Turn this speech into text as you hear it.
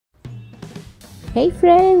Hey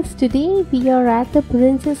friends, today we are at the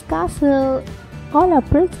princess castle. All our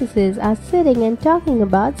princesses are sitting and talking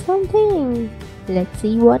about something. Let's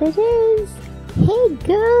see what it is. Hey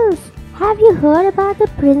girls, have you heard about the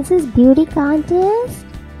princess beauty contest?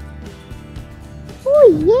 Oh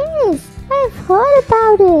yes, I've heard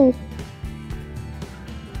about it.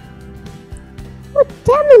 Oh,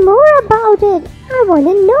 tell me more about it. I want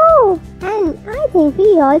to know. And I think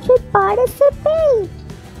we all should participate.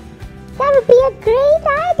 That would be a great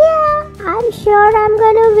idea. I'm sure I'm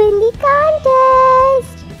gonna win the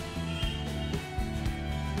contest.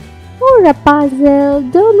 Oh Rapunzel,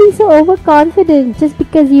 don't be so overconfident just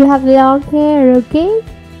because you have long hair, okay?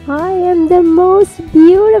 I am the most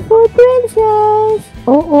beautiful princess.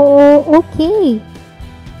 Okay.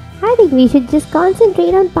 I think we should just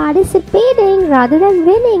concentrate on participating rather than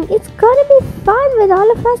winning. It's gonna be fun with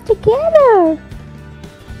all of us together.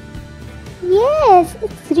 Yes,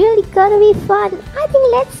 it's really gonna be fun. I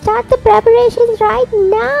think let's start the preparations right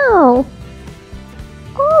now.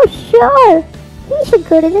 Oh sure, we should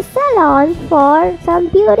go to the salon for some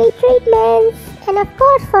beauty treatments. And of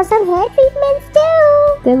course for some hair treatments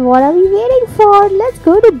too. Then what are we waiting for? Let's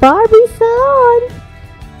go to Barbie's salon.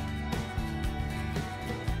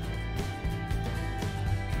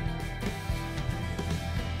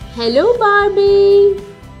 Hello Barbie!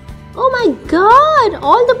 Oh my god!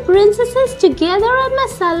 All the princesses together at my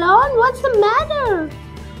salon? What's the matter?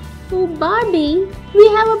 Oh Barbie, we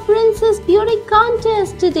have a princess beauty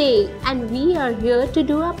contest today and we are here to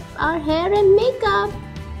do up our hair and makeup.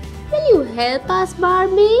 Will you help us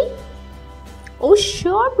Barbie? Oh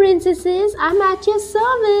sure princesses, I'm at your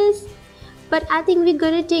service. But I think we're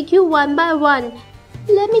gonna take you one by one.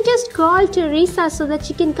 Let me just call Teresa so that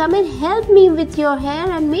she can come and help me with your hair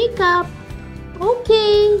and makeup.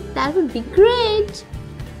 Okay, that would be great.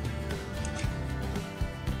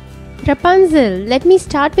 Rapunzel, let me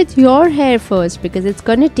start with your hair first because it's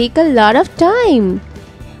going to take a lot of time.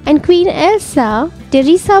 And Queen Elsa,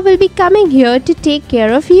 Teresa will be coming here to take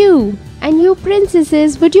care of you. And you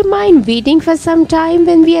princesses, would you mind waiting for some time?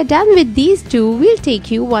 When we are done with these two, we'll take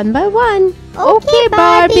you one by one. Okay,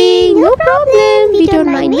 Barbie, no problem. We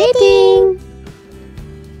don't mind waiting.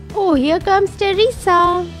 Oh, here comes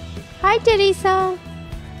Teresa. Hi, Teresa.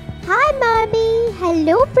 Hi Barbie.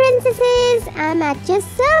 Hello princesses. I'm at your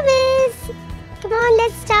service. Come on,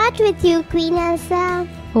 let's start with you, Queen Elsa.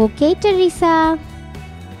 Okay, Teresa.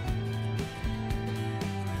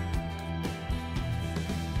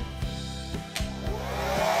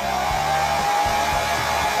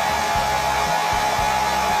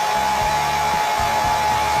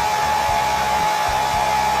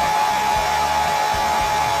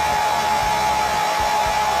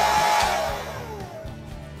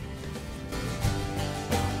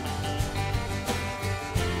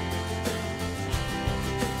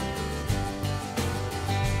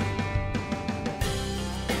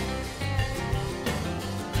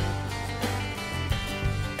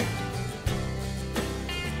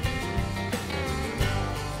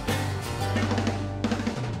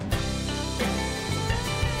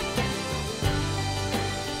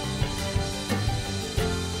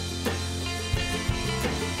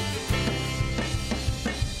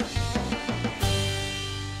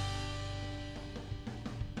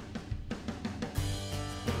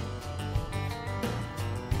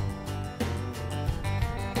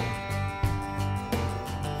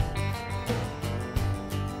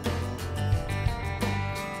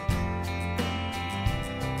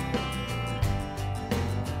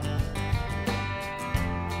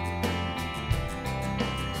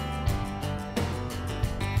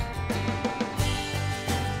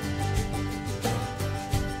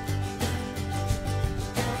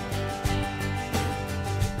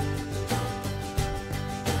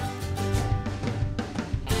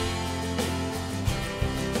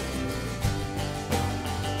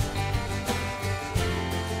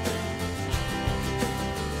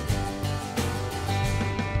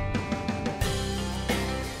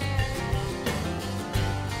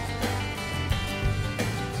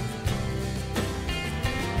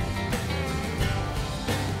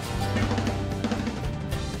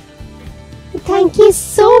 Thank you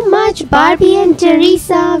so much, Barbie and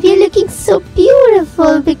Teresa. We're looking so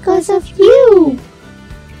beautiful because of you.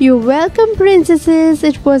 You're welcome, princesses.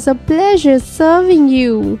 It was a pleasure serving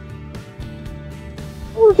you.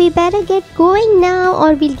 We better get going now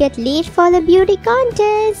or we'll get late for the beauty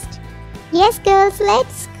contest. Yes, girls,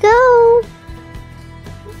 let's go.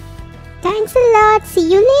 Thanks a lot. See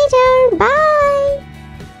you later. Bye.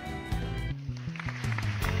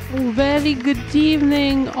 Very good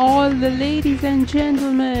evening, all the ladies and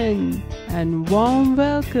gentlemen. and warm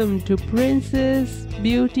welcome to Princess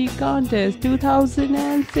Beauty Contest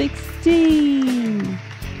 2016.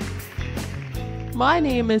 My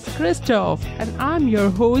name is Christoph and I'm your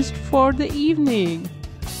host for the evening.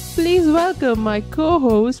 Please welcome my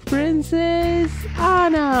co-host Princess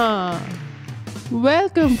Anna.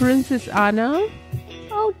 Welcome Princess Anna.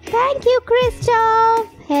 Oh, thank you, Christoph.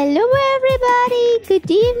 Hello, everybody. Good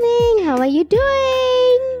evening. How are you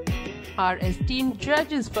doing? Our esteemed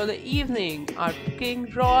judges for the evening are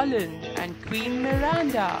King Roland and Queen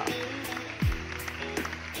Miranda.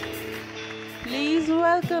 Please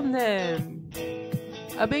welcome them.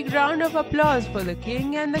 A big round of applause for the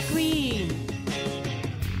King and the Queen.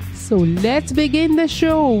 So let's begin the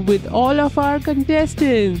show with all of our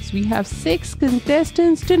contestants. We have 6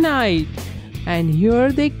 contestants tonight. And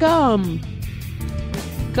here they come.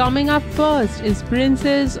 Coming up first is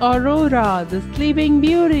Princess Aurora, the Sleeping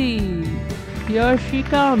Beauty. Here she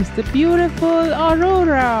comes, the beautiful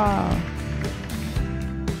Aurora.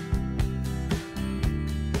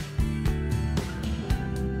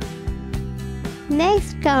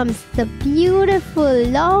 Next comes the beautiful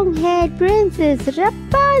long-haired Princess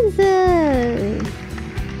Rapunzel.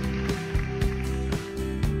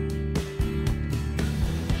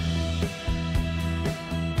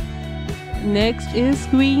 Next is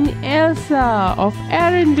Queen Elsa of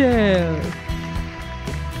Ariel.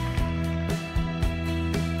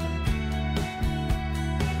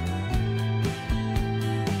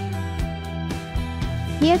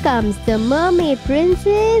 Here comes the Mermaid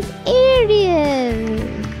Princess Ariel.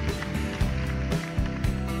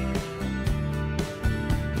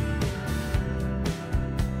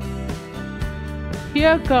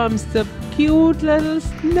 Here comes the cute little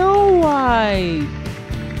Snow White.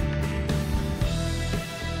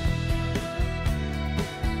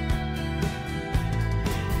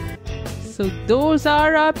 So those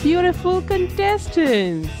are our beautiful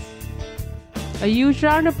contestants. A huge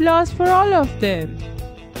round of applause for all of them.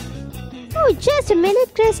 Oh, just a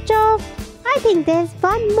minute, Christoph. I think there's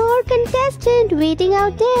one more contestant waiting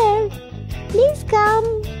out there. Please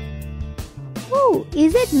come. Oh,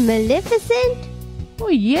 is it Maleficent? Oh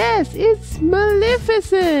yes, it's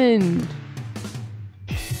Maleficent.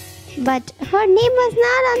 But her name was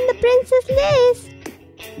not on the princess list.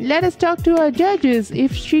 Let us talk to our judges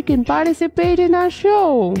if she can participate in our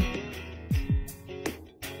show.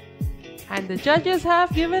 And the judges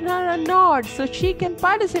have given her a nod so she can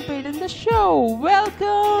participate in the show.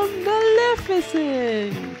 Welcome,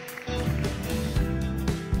 Maleficent!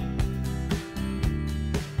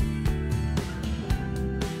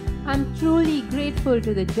 I'm truly grateful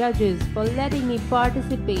to the judges for letting me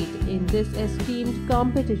participate in this esteemed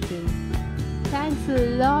competition. Thanks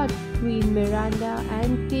a lot, Queen Miranda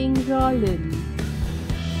and King Roland.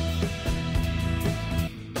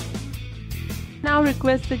 Now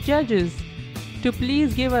request the judges to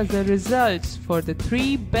please give us the results for the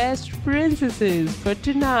 3 best princesses for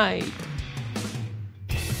tonight.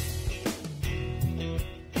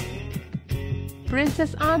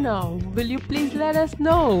 Princess Anna, will you please let us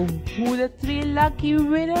know who the 3 lucky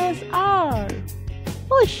winners are?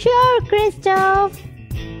 Oh, sure, Christoph.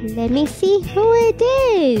 Let me see who it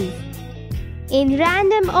is. In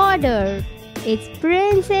random order, it's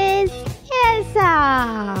Princess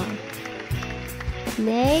Elsa.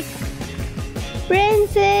 Next,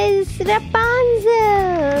 Princess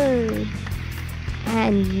Rapunzel.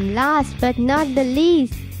 And last but not the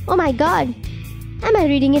least, oh my god, am I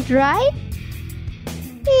reading it right?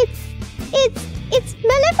 It's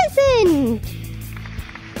Maleficent.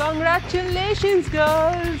 Congratulations,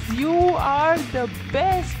 girls! You are the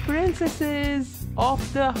best princesses of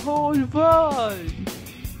the whole world.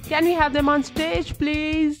 Can we have them on stage,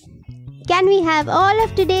 please? Can we have all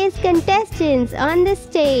of today's contestants on the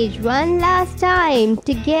stage one last time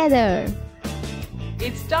together?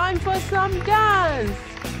 It's time for some dance.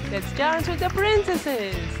 Let's dance with the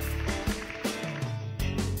princesses.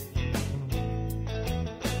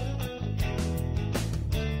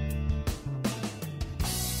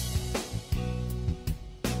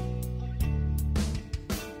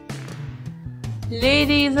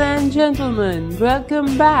 Ladies and gentlemen,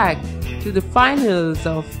 welcome back to the finals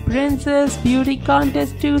of Princess Beauty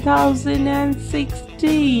Contest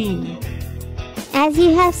 2016. As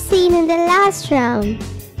you have seen in the last round,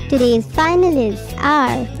 today's finalists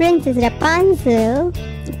are Princess Rapunzel,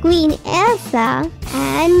 Queen Elsa,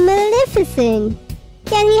 and Maleficent.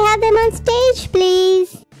 Can we have them on stage,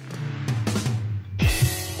 please?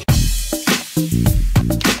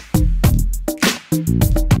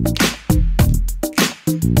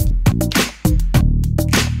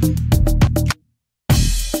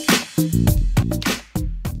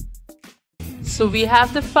 we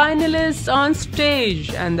have the finalists on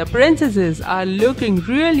stage and the princesses are looking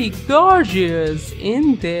really gorgeous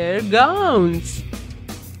in their gowns.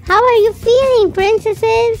 How are you feeling,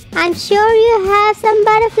 princesses? I'm sure you have some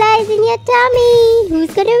butterflies in your tummy.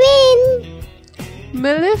 Who's gonna win?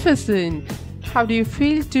 Maleficent, how do you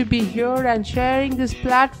feel to be here and sharing this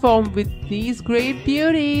platform with these great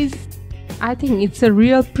beauties? I think it's a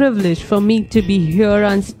real privilege for me to be here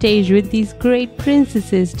on stage with these great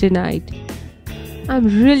princesses tonight.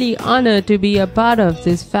 I'm really honored to be a part of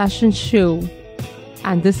this fashion show.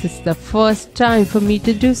 And this is the first time for me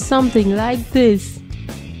to do something like this.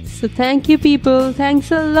 So thank you people,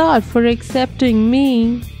 thanks a lot for accepting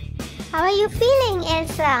me. How are you feeling,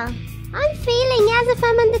 Elsa? I'm feeling as if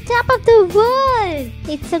I'm on the top of the world.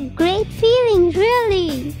 It's a great feeling,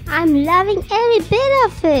 really. I'm loving every bit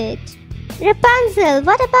of it. Rapunzel,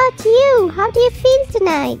 what about you? How do you feel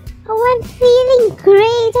tonight? Oh, I'm feeling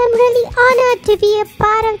great. I'm really honored to be a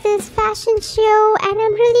part of this fashion show and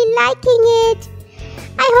I'm really liking it.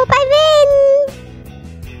 I hope I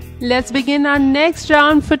win. Let's begin our next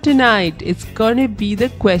round for tonight. It's gonna be the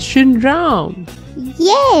question round.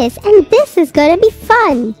 Yes, and this is gonna be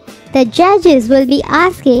fun. The judges will be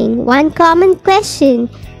asking one common question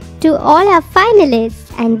to all our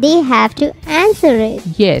finalists and they have to answer it.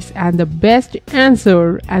 Yes, and the best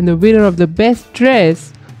answer and the winner of the best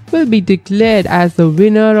dress will be declared as the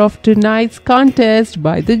winner of tonight's contest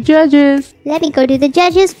by the judges. Let me go to the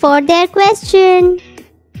judges for their question.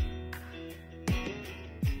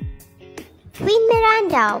 Queen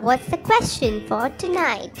Miranda, what's the question for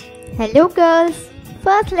tonight? Hello girls.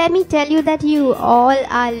 First let me tell you that you all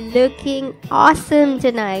are looking awesome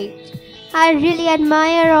tonight. I really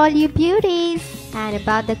admire all you beauties. And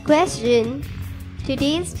about the question,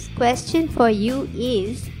 today's question for you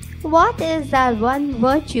is, what is that one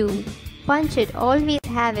virtue one should always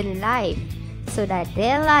have in life so that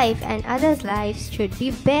their life and others' lives should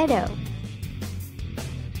be better?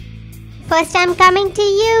 First I'm coming to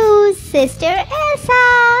you, Sister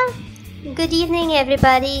Elsa. Good evening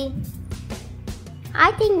everybody.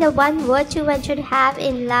 I think the one virtue one should have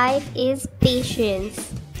in life is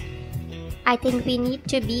patience. I think we need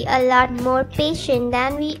to be a lot more patient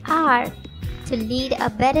than we are to lead a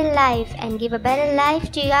better life and give a better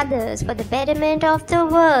life to others for the betterment of the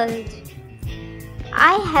world.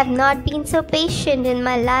 I have not been so patient in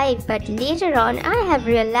my life, but later on I have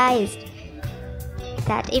realized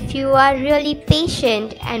that if you are really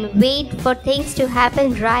patient and wait for things to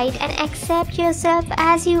happen right and accept yourself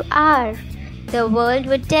as you are, the world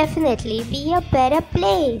would definitely be a better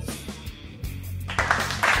place.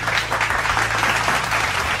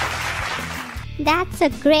 That's a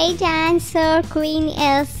great answer, Queen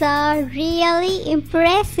Elsa. Really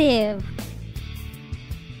impressive.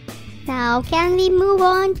 Now can we move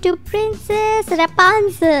on to Princess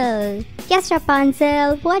Rapunzel? Yes,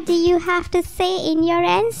 Rapunzel, what do you have to say in your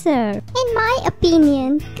answer? In my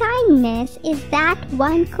opinion, kindness is that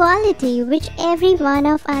one quality which every one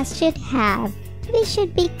of us should have. We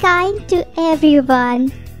should be kind to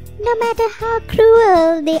everyone, no matter how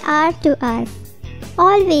cruel they are to us.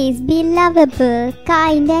 Always be lovable,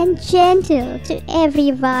 kind and gentle to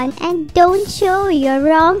everyone and don't show your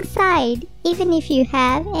wrong side, even if you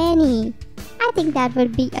have any. I think that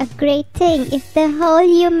would be a great thing if the whole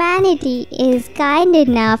humanity is kind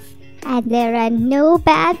enough and there are no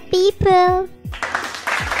bad people.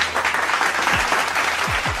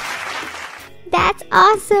 That's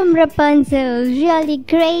awesome, Rapunzel. Really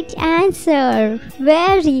great answer.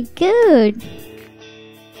 Very good.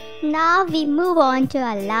 Now we move on to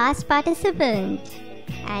our last participant,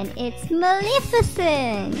 and it's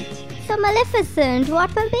Maleficent. So Maleficent,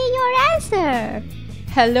 what will be your answer?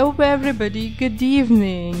 Hello everybody, good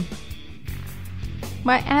evening.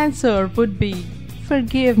 My answer would be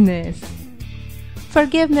forgiveness.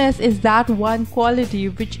 Forgiveness is that one quality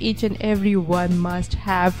which each and every one must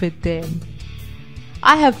have with them.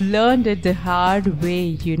 I have learned it the hard way,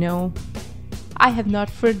 you know. I have not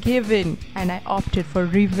forgiven and I opted for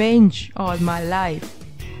revenge all my life.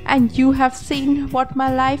 And you have seen what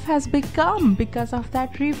my life has become because of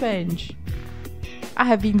that revenge. I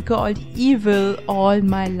have been called evil all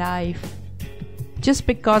my life just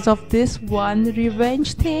because of this one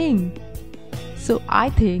revenge thing. So I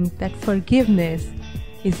think that forgiveness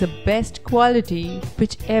is the best quality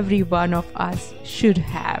which every one of us should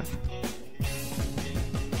have.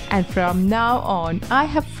 And from now on, I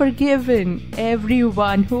have forgiven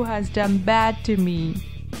everyone who has done bad to me.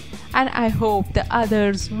 And I hope the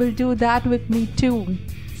others will do that with me too,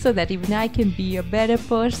 so that even I can be a better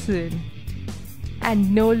person.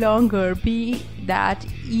 And no longer be that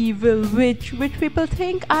evil witch which people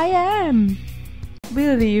think I am.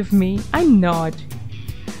 Believe me, I'm not.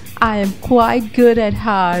 I am quite good at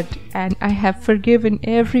heart and I have forgiven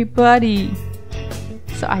everybody.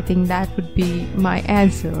 So I think that would be my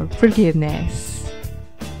answer, forgiveness.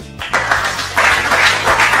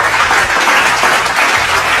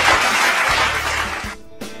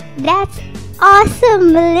 That's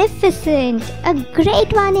awesome, Maleficent. A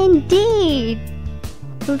great one indeed.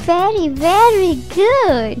 Very, very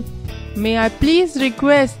good. May I please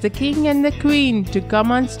request the King and the Queen to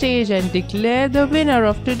come on stage and declare the winner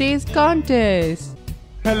of today's contest.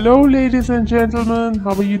 Hello, ladies and gentlemen.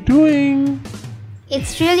 How are you doing?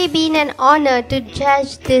 It's really been an honor to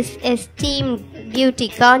judge this esteemed beauty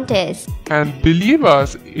contest. And believe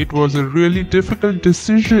us, it was a really difficult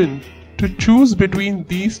decision to choose between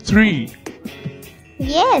these three.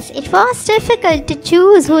 Yes, it was difficult to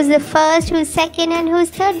choose who's the first, who's second, and who's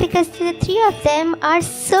third because the three of them are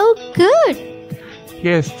so good.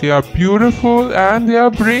 Yes, they are beautiful and they are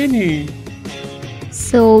brainy.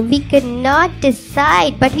 So we could not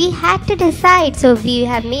decide, but we had to decide. So we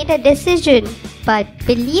have made a decision. But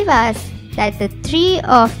believe us that the three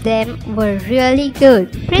of them were really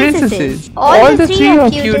good. Princesses, all the three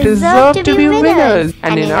of you deserve to be winners.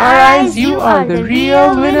 And in our eyes, you are the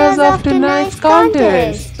real winners of tonight's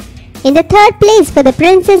contest. In the third place for the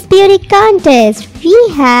Princess Beauty Contest, we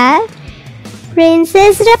have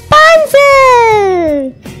Princess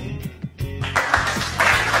Rapunzel.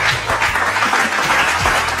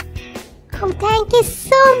 Oh, thank you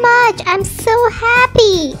so much. I'm so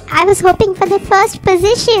happy. I was hoping for the first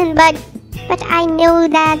position, but I know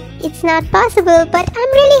that it's not possible, but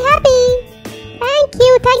I'm really happy. Thank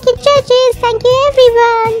you judges, thank you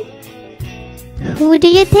everyone. Who do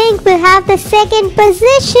you think will have the second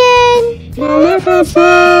position?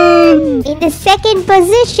 Maleficent! In the second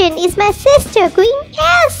position is my sister, Queen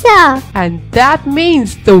Elsa. And that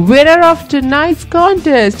means the winner of tonight's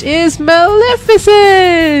contest is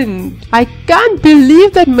Maleficent! I can't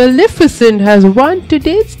believe that Maleficent has won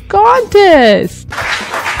today's contest!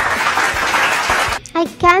 I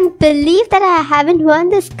can't believe that I haven't won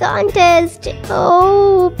this contest.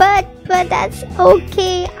 Oh, but that's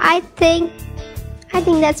okay. I think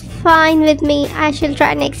that's fine with me. I shall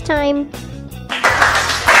try next time.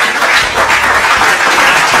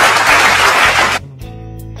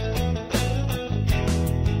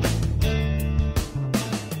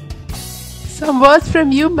 Some words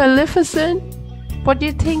from you, Maleficent. What do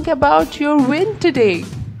you think about your win today?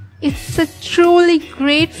 It's a truly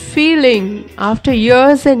great feeling. After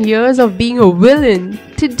years and years of being a villain,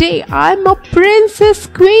 today I'm a princess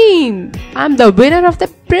queen. I'm the winner of the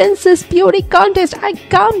Princess Beauty Contest. I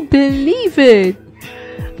can't believe it.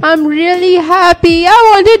 I'm really happy. I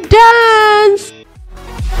want to dance.